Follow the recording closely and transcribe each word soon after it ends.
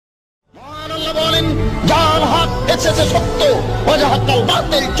যার হাত এসেছে সত্য, ওয়াজাহাকাল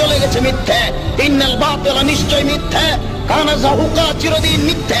বাতিল, চলে গেছে মিথ্যে। ইন্নাল বাতিলা, নিশ্চয় মিথ্যে, কানা যাহুকা, চিরদিন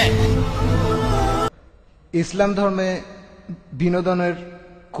মিথ্যে। ইসলাম ধর্মে বিনোদনের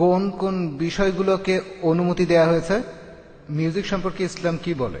কোন কোন বিষয়গুলোকে অনুমতি দেয়া হয়েছে? মিউজিক সম্পর্কে ইসলাম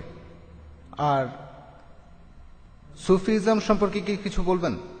কি বলে? আর সুফিজম সম্পর্কে কি কিছু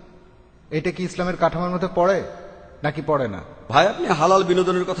বলবেন? এটা কি ইসলামের কাঠামোর মধ্যে পড়ে নাকি পড়ে না? ভাই, আপনি হালাল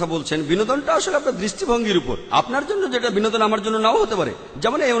বিনোদনের কথা বলছেন। বিনোদনটা আসলে আপনার দৃষ্টিভঙ্গির উপর। আপনার জন্য যেটা বিনোদন আমার জন্য নাও হতে পারে।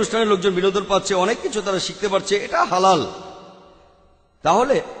 যেমন এই অনুষ্ঠানে লোকজন বিনোদন পাচ্ছে, অনেক কিছু তারা শিখতে পারছে, এটা হালাল।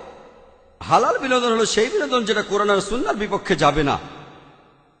 তাহলে হালাল বিনোদন হলো সেই বিনোদন যেটা কোরআন আর সুন্নাহর বিপক্ষে যাবে না।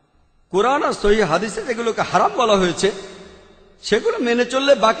 কোরআন আর সহিহ হাদিসে যেগুলোকে হারাম বলা হয়েছে সেগুলো মেনে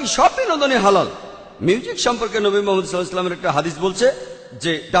চললে বাকি সব বিনোদনই হালাল। মিউজিক সম্পর্কে নবী মুহাম্মদ সাল্লাল্লাহু আলাইহি ওয়াসাল্লামের একটা হাদিস বলছে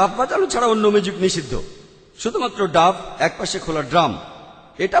যে ডাব বাজানো ছাড়া অন্য মিউজিক নিষিদ্ধ, শুধুমাত্র ডাব, একপাশে খোলা ড্রাম,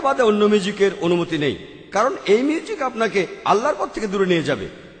 এটা বাদে অন্য মিউজিকের অনুমতি নেই। কারণ এই মিউজিক আপনাকে আল্লাহর পথ থেকে দূরে নিয়ে যাবে।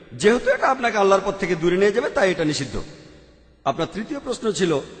 যেহেতু এটা আপনাকে আল্লাহর পথ থেকে দূরে নিয়ে যাবে, তাই এটা নিষিদ্ধ। আপনার তৃতীয় প্রশ্ন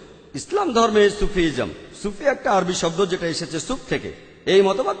ছিল ইসলাম ধর্মে সুফিজম। সুফি একটা আরবি শব্দ যেটা এসেছে সুফ থেকে। এই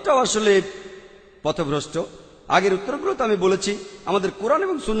মতবাদটাও আসলে পথভ্রষ্ট। আগের উত্তরগুলোতে আমি বলেছি আমাদের কোরআন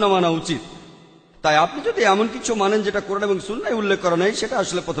এবং সুন্নাহ মানা উচিত। তাই আপনি যদি এমন কিছু মানেন যেটা কোরআন এবং সুন্নাহে উল্লেখ করা নেই, সেটা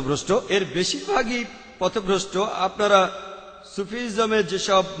আসলে পথভ্রষ্ট। এর বেশিরভাগই পথভ্রষ্ট। আপনারা সুফিজমের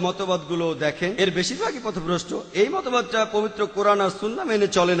যেসব মতবাদগুলো দেখেন, এর বেশিরভাগই পথভ্রষ্ট। এই মতবাদটা পবিত্র কোরআন আর সুন্নাহ মেনে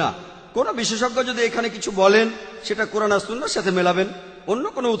চলে না। কোন বিশেষজ্ঞ যদি এখানে কিছু বলেন, সেটা কোরআন আর সুন্নাহর সাথে মেলাবেন, অন্য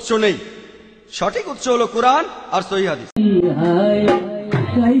কোনো উৎস নেই। সঠিক উৎস হলো কোরআন আর সহিহ হাদিস।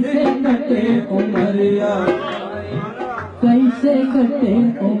 कैसे कटे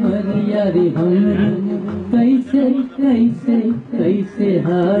उमरिया रे हमरी, कैसे कैसे कैसे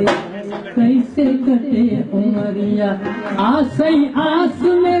हाय, कैसे कटे उमरिया, आसई आस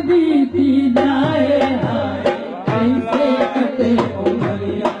में बीती जाए हाय, कैसे कटे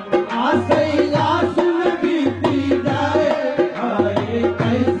उमरिया, आसई आस में बीती जाए हाय,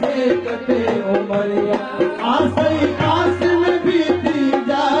 कैसे कटे उमरिया, आसई आस में बीती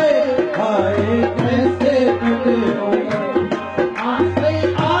जाए हाय, कैसे कटे उमरिया।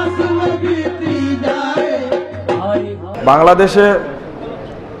 বাংলাদেশে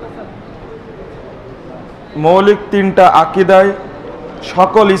মৌলিক তিনটা আকীদায়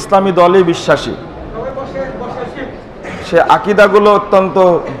সকল ইসলামী দলই বিশ্বাসী। সে আকীদাগুলো অত্যন্ত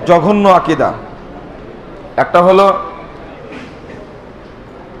জঘন্য আকীদা। একটা হলো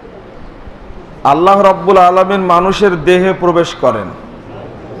আল্লাহ রাব্বুল আলামিন মানুষের দেহে প্রবেশ করেন।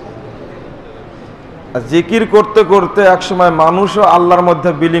 জিকির করতে করতে একসময় মানুষও আল্লাহর মধ্যে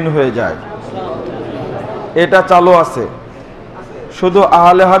বিলীন হয়ে যায়। এটা চালু আছে। শুধু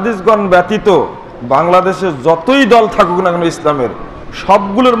আহলে হাদিসগণ ব্যতীত বাংলাদেশে যতই দল থাকুক না কেন ইসলামের,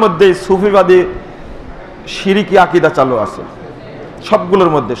 সবগুলোর মধ্যেই সুফিবাদী শিরকি আকীদা চালু আছে।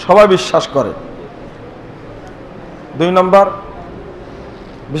 সবগুলোর মধ্যে সবাই বিশ্বাস করে। 2 নম্বর,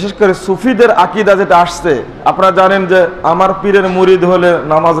 বিশেষ করে সুফিদের আকীদা যেটা আসছে, আপনারা জানেন যে আমার পীরের মুরিদ হলে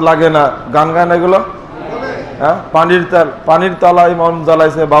নামাজ লাগে না, গান গান এগুলো। হ্যাঁ, পানির তলায় মন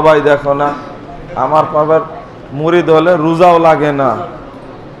জ্বালাইছে বাবাই দেখো না, আমার বাবার মুরিদ হলে রোজাও লাগে না,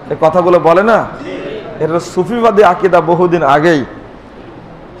 এই কথাগুলো বলে না। এটা সুফিবাদী আকীদা বহুদিন আগেই।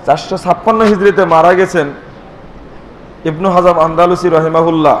 456 হিজরিতে মারা গেছেন ইবনু হাজাম আন্দালুসি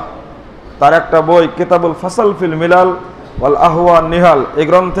রহিমাহুল্লাহ। তার একটা বই কিতাবুল ফাসাল ফিল মিলাল ওয়াল আহওয়া নিহাল, এই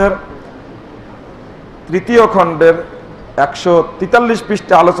গ্রন্থের 3য় খণ্ডের 143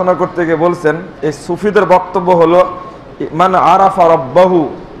 পৃষ্ঠা আলোচনা করতে গিয়ে বলছেন, এই সুফিদের বক্তব্য হলো মান আরাফা রব্বাহু,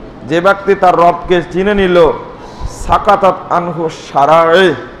 যে ব্যক্তি তার রবকে চিনে নিল, সাকাতাত আনহু শারায়ে,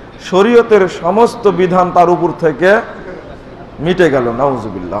 শরীয়তের সমস্ত বিধান তার উপর থেকে মিটে গেল।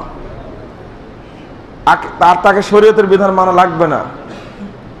 নাউজুবিল্লাহ। তাকে শরীয়তের বিধান মানা লাগবে না।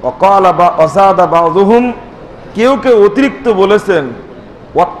 ওয়াকালা বা আযাদা বাযুহুম, কেউ কেউ অতিরিক্ত বলেছেন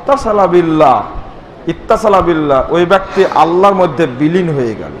ওয়াত্তাসালা বিল্লাহ, ইত্তাসালা বিল্লাহ, ওই ব্যক্তি আল্লাহর মধ্যে বিলীন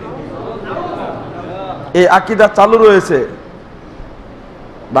হয়ে গেল। এই আকীদা চালু রয়েছে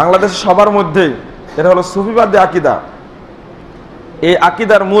বাংলাদেশে সবার মধ্যেই। এটা হলো সুফিবাদী আকীদা। এই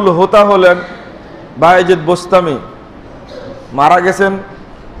আকীদার মূল হোতা হলেন বায়েজিদ বোস্তামি, মারা গেছেন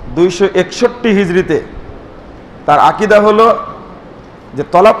 261 হিজরিতে। তার আকীদা হলো যে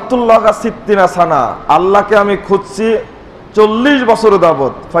তলাবতুল্লাহ সিত্তিনা সানা, আল্লাহকে আমি খুঁজছি 40 বছর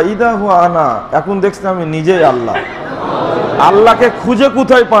যাবত, ফাইদা হুয়া আনা, এখন দেখছি আমি নিজেই আল্লাহ। আল্লাহকে খুঁজে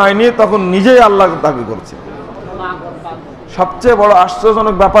কোথায় পাইনি, তখন নিজেই আল্লাহ দাবি করছে। সবচেয়ে বড়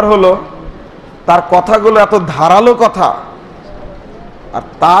আশ্চর্যজনক ব্যাপার হলো তার কথাগুলো এত ধারালো কথা, আর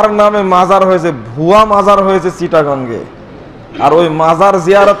তার নামে মাজার হয়েছে, ভুয়া মাজার হয়েছে চিটাগঙ্গে। আর ওই মাজার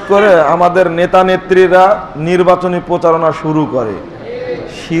জিয়ারত করে আমাদের নেতা নেত্রীরা নির্বাচনী প্রচারণা শুরু করে।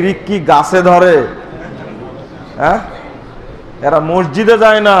 শিরিক কি গাছে ধরে? হ্যাঁ, এরা মসজিদে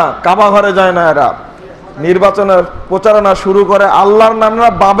যায় না, কাবা ঘরে যায় না, এরা নির্বাচনের প্রচারণা শুরু করে আল্লাহর নামে না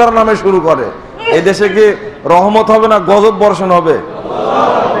বাবের নামে শুরু করে। এই দেশে কি রহমত হবে না গজব বর্ষণ হবে?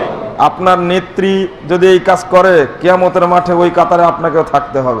 আপনার নেত্রী যদি এই কাজ করে, কিয়ামতের মাঠে ওই কাতারে আপনাকেও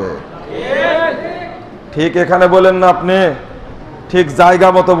থাকতে হবে। ঠিক এখানে বলেন না আপনি, ঠিক জায়গা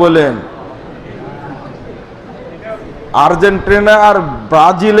মতো বলেন। আর্জেন্টিনা আর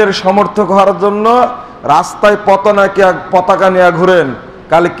ব্রাজিলের সমর্থক হওয়ার জন্য রাস্তায় পতাকা নিয়ে ঘুরেন,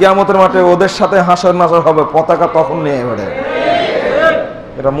 কাল কিয়ামতের মাঠে ওদের সাথে হাসর নাসর হবে, পতাকা তখন নিয়ে বেড়ে।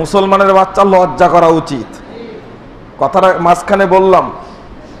 এটা মুসলমানের বাচ্চা লজ্জা করা উচিত। কথাটা মাঝখানে বললাম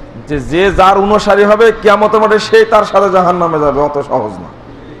যে যে যার অনুসারী হবে কিয়ামতের মাঠে সেই তার সাথে জাহান্নামে যাবে, অত সহজ না।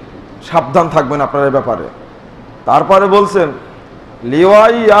 সাবধান থাকবেন আপনার এই ব্যাপারে। তারপরে বলছেন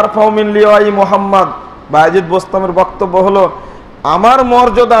লিওয়াই আরফাউ মিন লিওয়াই মুহাম্মদ। বায়েজিদ বোস্তামের বক্তব্য হলো আমার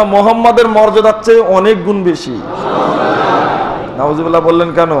মর্যাদা মুহাম্মাদের মর্যাদার চেয়ে অনেক গুণ বেশি। নাউজুবিল্লাহ বললেন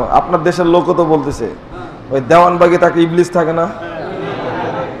কেন? আপনার দেশের লোকও তো বলতেছে, ওই দেওয়ানবাগে তাকে ইবলিস থাকে না,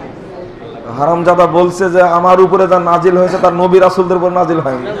 হারামজাদা বলছে যে আমার উপরে যা নাজিল হয়েছে তার নবী রাসূলদের উপর নাজিল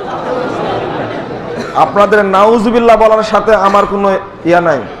হয়নি। আপনাদের নাউজুবিল্লাহ বলার সাথে আমার কোনো ইয়া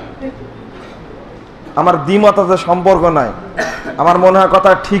নাই, আমার দ্বিমত আছে, সম্পর্ক নাই। আমার মনে হয় কথা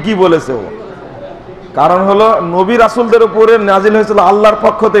ঠিকই বলেছে ও। কারণ হলো নবী রাসূলদের উপরে নাজিল হয়েছিল আল্লাহর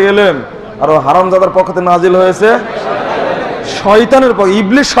পক্ষ থেকে এলেন, আর ও হারামজাদার পক্ষ থেকে নাজিল হয়েছে শয়তানের পক্ষ,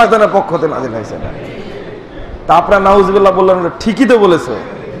 ইবলিস শয়তানের পক্ষ থেকে নাজিল হয়েছে। তারপরে নাউজুবিল্লাহ বললেন ঠিকই তো বলেছে।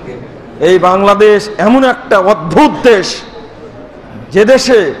 এই বাংলাদেশ এমন একটা অদ্ভুত দেশ, যে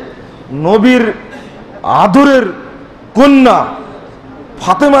দেশে নবীর আদরের কন্যা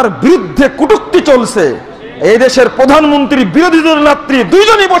ফাতেমার বিরুদ্ধে কটূক্তি চলছে। এই দেশের প্রধানমন্ত্রী বিরোধী দলের নেত্রী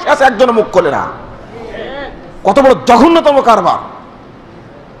দুইজনই বসে আছে, একজন মুখ খোলে না। কত বড় জঘন্যতম কারবার।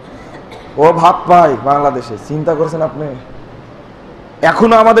 ও ভাত পায় বাংলাদেশে, চিন্তা করেছেন আপনি?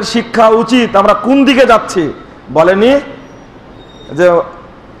 এখনো আমাদের শিক্ষা উচিত আমরা কোন দিকে যাচ্ছি। বলেনি যে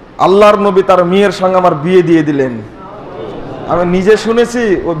আল্লাহর নবী তার মেয়ের সঙ্গে আমার বিয়ে দিয়ে দিলেন। আমি নিজে শুনেছি,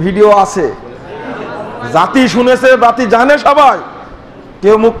 ও ভিডিও আছে, জাতি শুনেছে, জাতি জানে, সবাই,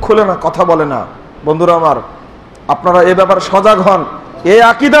 কেউ মুখ খুলে না, কথা বলে না। বন্ধুরা আমার, আপনারা এ ব্যাপারে সজাগ হন। এই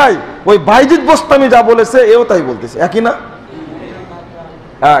আকীদায় ওই বায়েজিদ বোস্তামি যা বলেছে এও তাই বলতেছে, একই না?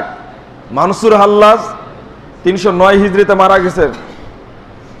 এক মানসুর হাল্লাজ 309 হিজরিতে মারা গেছেন।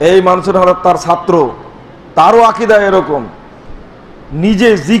 এই মানসুর হাল্লাজ তার ছাত্র, তারও আকীদা এরকম। নিজে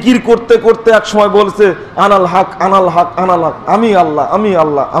জিকির করতে করতে এক সময় বলছে আনাল হক আনাল হক আনাল হক, আমি আল্লাহ আমি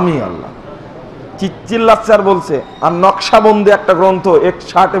আল্লাহ আমি আল্লাহ, চিল্লাচ্ছে আর বলছে। আর নকশাবন্দি একটা গ্রন্থ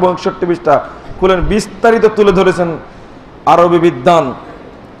 60 এবং 61 পৃষ্ঠা খুলেন, বিস্তারিত তুলে ধরেছেন আরবি বিদ্বান।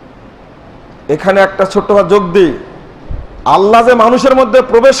 এখানে একটা ছোট্ট যোগ দিই, আল্লাহ যে মানুষের মধ্যে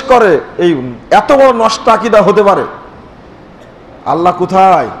প্রবেশ করে, এই এত বড় নষ্ট আকীদা হতে পারে? আল্লাহ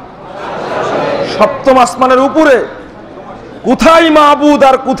কোথায়? সপ্তম আসমানের উপরে। কোথায় মাবুদ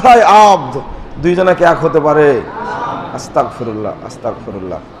আর কোথায় আবদ? দুইজনাকে এক হতে পারে? আস্তাগফিরুল্লাহ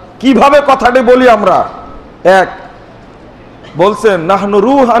আস্তাগফিরুল্লাহ। কিভাবে কথাটি বলি আমরা? এক বলছেন নাহনু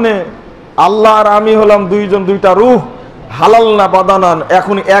রূহানে, আল্লাহ আর আমি হলাম দুইজন, দুইটা রূহ, হালাল না বাদানান,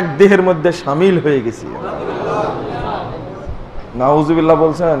 এখন এক দেহের মধ্যে শামিল হয়ে গেছি। নাউজুবিল্লাহ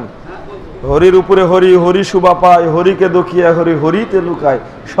বলছেন হরির উপরে হরি, হরি শুভা পায়, হরিকে দখিয়া হরি, হরিতে লুকায়,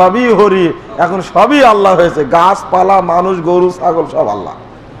 সবই হরি, এখন সবই আল্লাহ হয়েছে। গাছপালা, মানুষ, গরু, ছাগল সব আল্লাহ।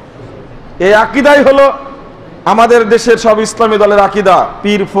 এই আকীদাই হলো আমাদের দেশের সব ইসলামী দলের আকীদা।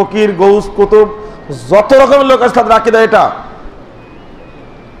 পীর ফকির গৌস কুতুব যত রকমের লোক আছে তাদের আকীদা এটা।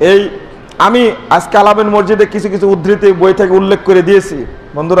 এই আমি আজকে আলামিন মসজিদে কিছু কিছু উদ্ধৃতি বই থেকে উল্লেখ করে দিয়েছি।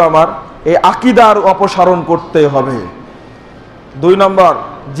 বন্ধুরা আমার, এই আকীদার অপসারণ করতে হবে। 2 নম্বর,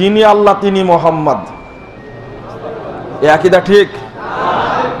 যিনি আল্লাহ তিনি মোহাম্মদ, এই আকীদা ঠিক?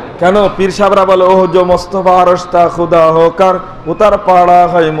 কেন পীর সাহেবরা বলে ওহ জো মুস্তফা রস্তা খুদা হোকার, উতার পাড়া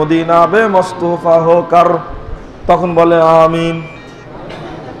হয় মদিনা বে মুস্তফা হোকার, তখন বলে আমিন।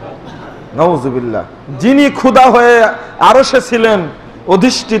 নাউজুবিল্লাহ। যিনি খুদা হয়ে আরশে ছিলেন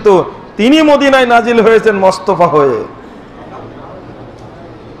অধিষ্ঠিত, তিনি মদিনায় নাজিল হয়েছেন মুস্তফা হয়ে।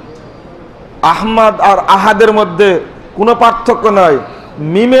 আহমদ আর আহাদের মধ্যে কোনো পার্থক্য নাই।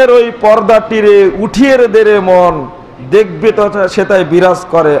 মিমের ওই পর্দাটিরে উঠিয়ে দেরে মন, দেখবে তো সেটাই বিরাজ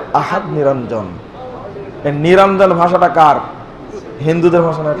করে আহাদ নিরঞ্জন। এই নিরঞ্জন ভাষাটা কার? হিন্দুদের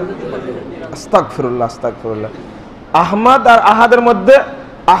ভাষা না? আস্তাগফিরুল্লাহ আস্তাগফিরুল্লাহ। আহমদ আর আহাদের মধ্যে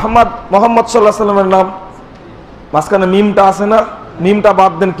আহমদ মোহাম্মদ সাল্লাল্লাহু আলাইহি ওয়াসাল্লামের নাম, মাঝখানে মিমটা আছে না, মিমটা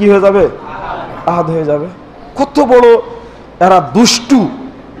বাদ দেন কি হয়ে যাবে? আহাদ হয়ে যাবে। কত বড় এরা দুষ্টু,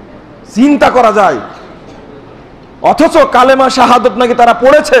 চিন্তা করা যায়। অথচ কালেমা শাহাদত নাকি তারা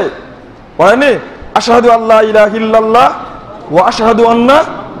পড়েছে, পড়েনি? আশহাদু আল্লা ইলাহা ইল্লাল্লাহ ওয়া আশহাদু আন্না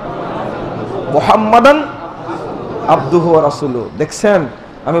মুহাম্মাদান আবদুহু ওয়া রাসূলুহু। দেখছেন,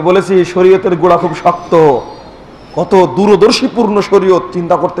 আমি বলেছি শরীয়তের গোড়া খুব শক্ত, কত দূরদর্শীপূর্ণ শরীয়ত।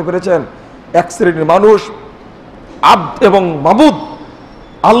 চিন্তা করতে পেরেছেন? এক শ্রেণীর মানুষ আবদ এবং মাবুদ,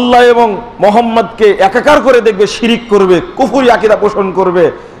 আল্লাহ এবং মোহাম্মদকে একাকার করে দেখবে, শিরিক করবে, কুফরি আকীদা পোষণ করবে।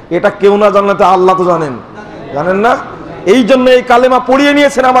 এটা কেউ না জানলে তো আল্লাহ তো জানেন, জানেন না? এই জন্য এই কালেমা পড়িয়ে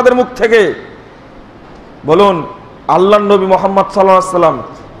নিয়েছেন আমাদের মুখ থেকে। বলুন, আল্লাহর নবী মুহাম্মদ সাল্লাল্লাহু আলাইহি ওয়াসাল্লাম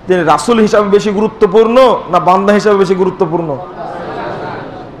তিনি রাসূল হিসাবে বেশি গুরুত্বপূর্ণ না বান্দা হিসাবে বেশি গুরুত্বপূর্ণ?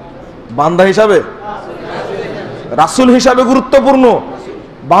 বান্দা হিসাবে, রাসূল হিসাবে গুরুত্বপূর্ণ।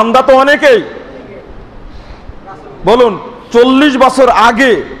 বান্দা তো অনেকেই। বলুন, 40 বছর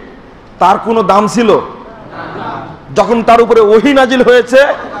আগে তার কোনো দাম ছিল? যখন তার উপরে ওহী নাজিল হয়েছে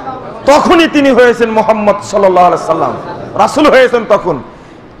তখনই তিনি হয়েছেন মুহাম্মদ সাল্লাল্লাহু আলাইহি সাল্লাম, রাসূল হয়েছেন তখন।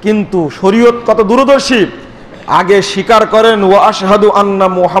 কিন্তু শরীয়ত কত দূরদর্শী। আগে স্বীকার করেন ওয়া আশহাদু আন্না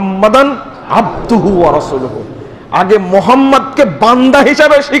মুহাম্মাদান আবদুহু ওয়া রাসূলুহু। আগে মুহাম্মদকে বান্দা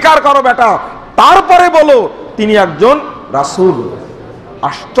হিসাবে স্বীকার করো বেটা, তারপরে বলো তিনি একজন রাসূল।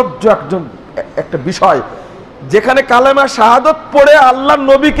 আশ্চর্য একটা বিষয়, যেখানে কালেমা শাহাদত পড়ে আল্লাহর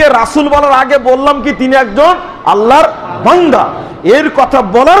নবীকে রাসূল বলার আগে বললাম কি তিনি একজন আল্লাহর বান্দা। এর কথা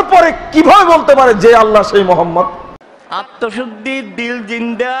বলার পরে কিভাবে বলতে পারে যে আল্লাহ সেই মুহাম্মদ? আত্মশুদ্ধি, দিল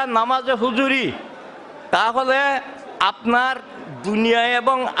জিন্দা, নামাজে হুজুরি, তাহলে আপনার দুনিয়া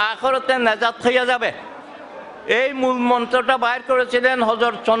এবং আখিরাতে নাজাত হয়ে যাবে। এই মূল মন্ত্রটা বাইর করেছিলেন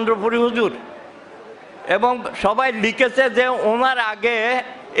হযরত চন্দ্রপুরী হুজুর, এবং সবাই লিখেছে যে ওনার আগে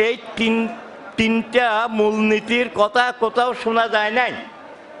এই তিনটা মূলনীতির কথা কোথাও শোনা যায় নাই।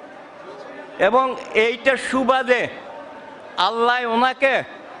 এবং এইটা সুবাদে আল্লাহ ওনাকে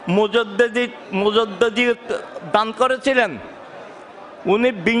মুজদ্দিদ দান করেছিলেন। উনি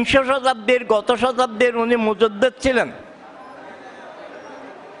 20 শতাব্দীর, গত শতাব্দীর উনি মুজদ্দিদ ছিলেন।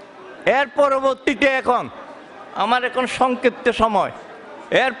 এর পরবর্তীতে এখন আমার এখন সংক্ষিপ্ত সময়,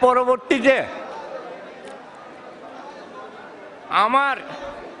 এর পরবর্তীতে আমার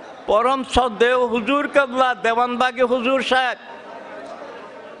পরম শ্রদ্ধেয় হুজুর কেবলা দেওয়ানবাগী হুজুর সাহেব,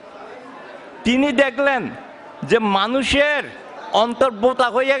 তিনি দেখলেন যে মানুষের অন্তর্বোতা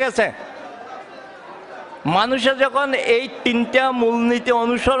হয়ে গেছে। মানুষে যখন এই তিনটা মূলনীতি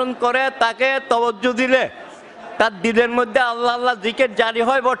অনুসরণ করে, তাকে তওজ্জু দিলে তার দিলের মধ্যে আল্লাহ আল্লাহ জিকির জারি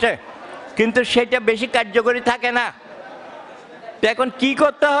হয় বটে, কিন্তু সেটা বেশি কার্যকরী থাকে না। এখন কি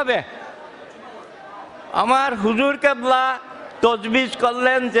করতে হবে? আমার হুজুর কেবলা তজবিজ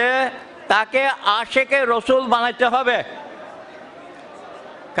করলেন যে তাকে আশেকে রসুল বানাইতে হবে।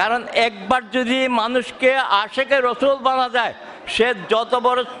 কারণ একবার যদি মানুষকে আশেকে রসুল বানা যায়, সে যত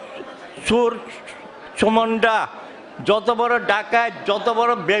বড় সুর সুমন্ডা, যত বড় ডাকাত, যত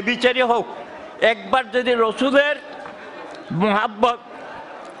বড় ব্যভিচারী হোক, একবার যদি রসুলের মুহাব্বত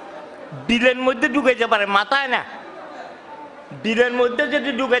দিলের মধ্যে ঢুকেতে পারে, মাথায় না, দিলের মধ্যে যদি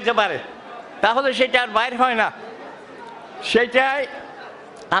ঢুকেতে পারে, তাহলে সেটা আর বাইর হয় না। সেটাই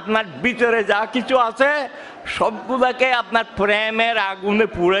আপনার ভিতরে যা কিছু আছে সবগুলাকে আপনার প্রেমের আগুনে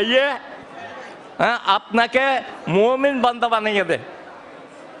পুড়াইয়ে আপনাকে মুমিন বান্দা বানিয়ে দেয়।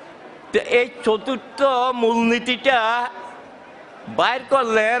 তো এই চতুর্থ মূলনীতিটা বাইর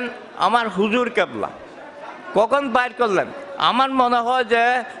করলেন আমার হুজুর কেবলা। কখন বাইর করলেন? আমার মনে হয় যে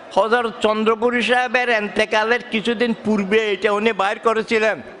হযরত চন্দ্রপুরী সাহেবের এন্তেকালের কিছুদিন পূর্বে এটা উনি বাইর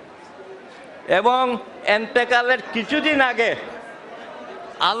করেছিলেন, এবং এন্তেকালের কিছুদিন আগে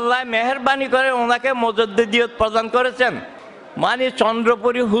আল্লাহ মেহেরবানি করে ওনাকে মুজদ্দিদিয়ত প্রদান করেছেন। মানে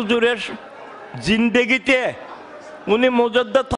চন্দ্রপুরী হুজুরের জিন্দেগিতে উনি মুজদ্দিদ